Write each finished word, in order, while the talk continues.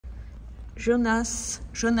Jonas,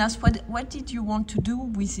 what did you want to do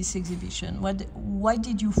with this exhibition? Why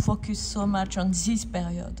did you focus so much on this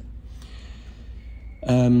period?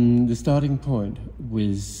 The starting point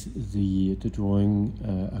was the drawing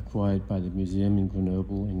acquired by the museum in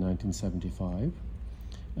Grenoble in 1975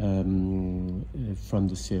 from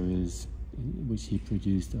the series which he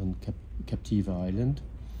produced on Captive Island.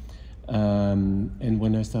 And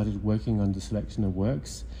when I started working on the selection of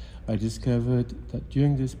works, I discovered that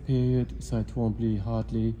during this period, Twombly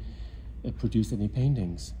hardly produced any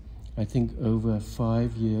paintings. I think over a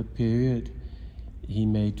 5-year period, he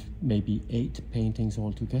made maybe 8 paintings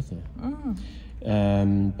altogether.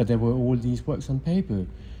 But there were all these works on paper,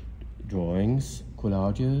 drawings,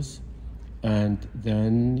 collages, and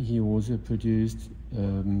then he also produced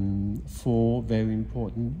 4 very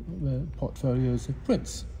important portfolios of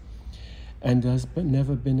prints. And there's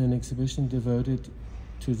never been an exhibition devoted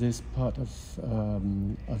to this part of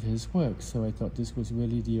his work, so I thought this was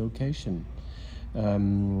really the occasion.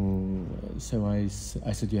 So I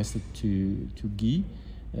suggested to Guy,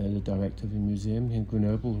 the director of the museum in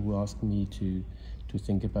Grenoble, who asked me to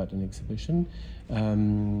think about an exhibition,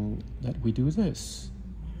 that we do this.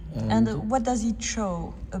 And what does it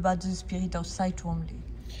show about the spirit of Twombly?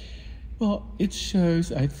 Well, it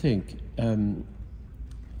shows, I think,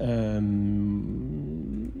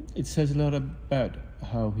 it says a lot about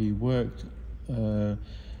how he worked.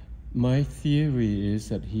 My theory is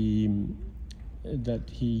that he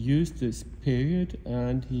used this period,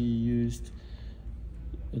 and he used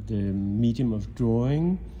the medium of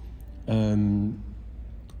drawing,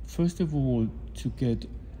 first of all, to get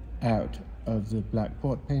out of the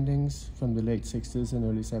blackboard paintings from the late 60s and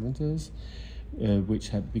early 70s, which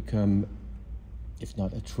had become, if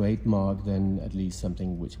not a trademark, then at least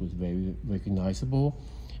something which was very recognizable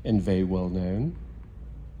and very well known.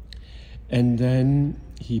 And then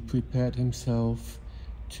he prepared himself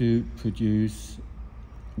to produce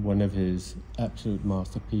one of his absolute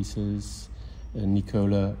masterpieces.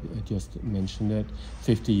 Nicola just mentioned it,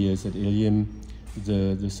 50 Years at Ilium,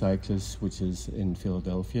 the cyclist, which is in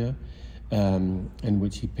Philadelphia, and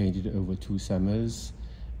which he painted over 2 summers.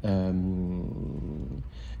 And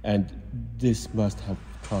this must have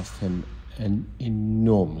cost him an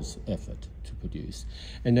enormous effort to produce.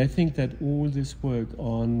 And I think that all this work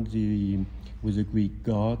with the Greek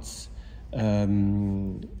gods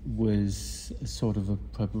was sort of a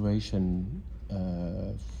preparation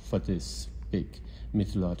for this big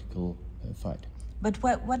mythological fight. But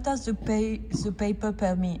what does the paper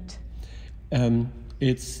permit?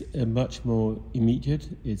 It's much more immediate.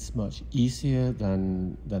 It's much easier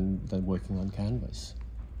than working on canvas.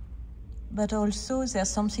 But also, there's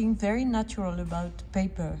something very natural about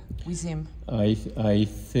paper with him. I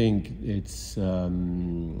think it's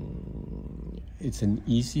an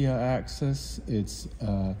easier access. It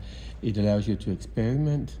allows you to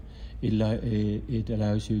experiment. It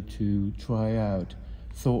allows you to try out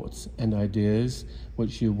thoughts and ideas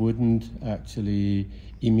which you wouldn't actually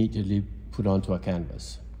immediately put onto a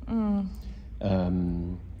canvas.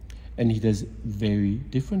 And he does very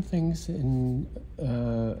different things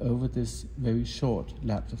over this very short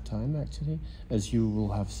lapse of time, actually, as you will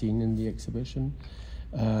have seen in the exhibition.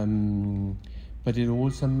 But it all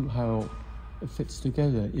somehow fits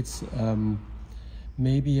together. It's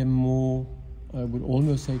maybe a more, I would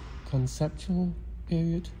almost say, conceptual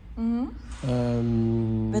period.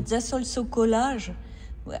 But there's also collage.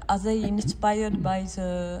 Are they inspired by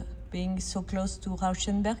being so close to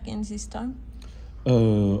Rauschenberg in this time? I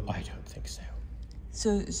don't think so.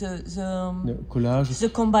 So No, collage. The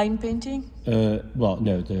combined painting? Well,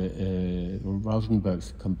 no. The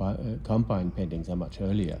Rauschenberg's combined paintings are much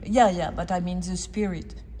earlier. Yeah, but I mean the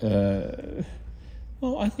spirit.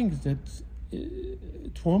 Well, I think that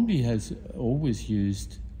Twombly has always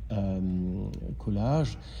used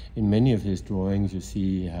collage. In many of his drawings, you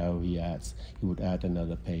see how he would add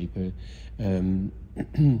another paper,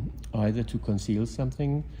 either to conceal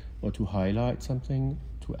something or to highlight something,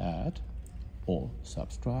 to add or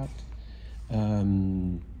subtract.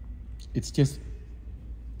 It's just,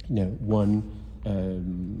 one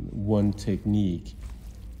technique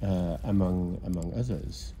among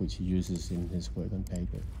others, which he uses in his work on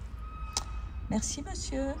paper. Merci,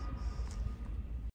 monsieur.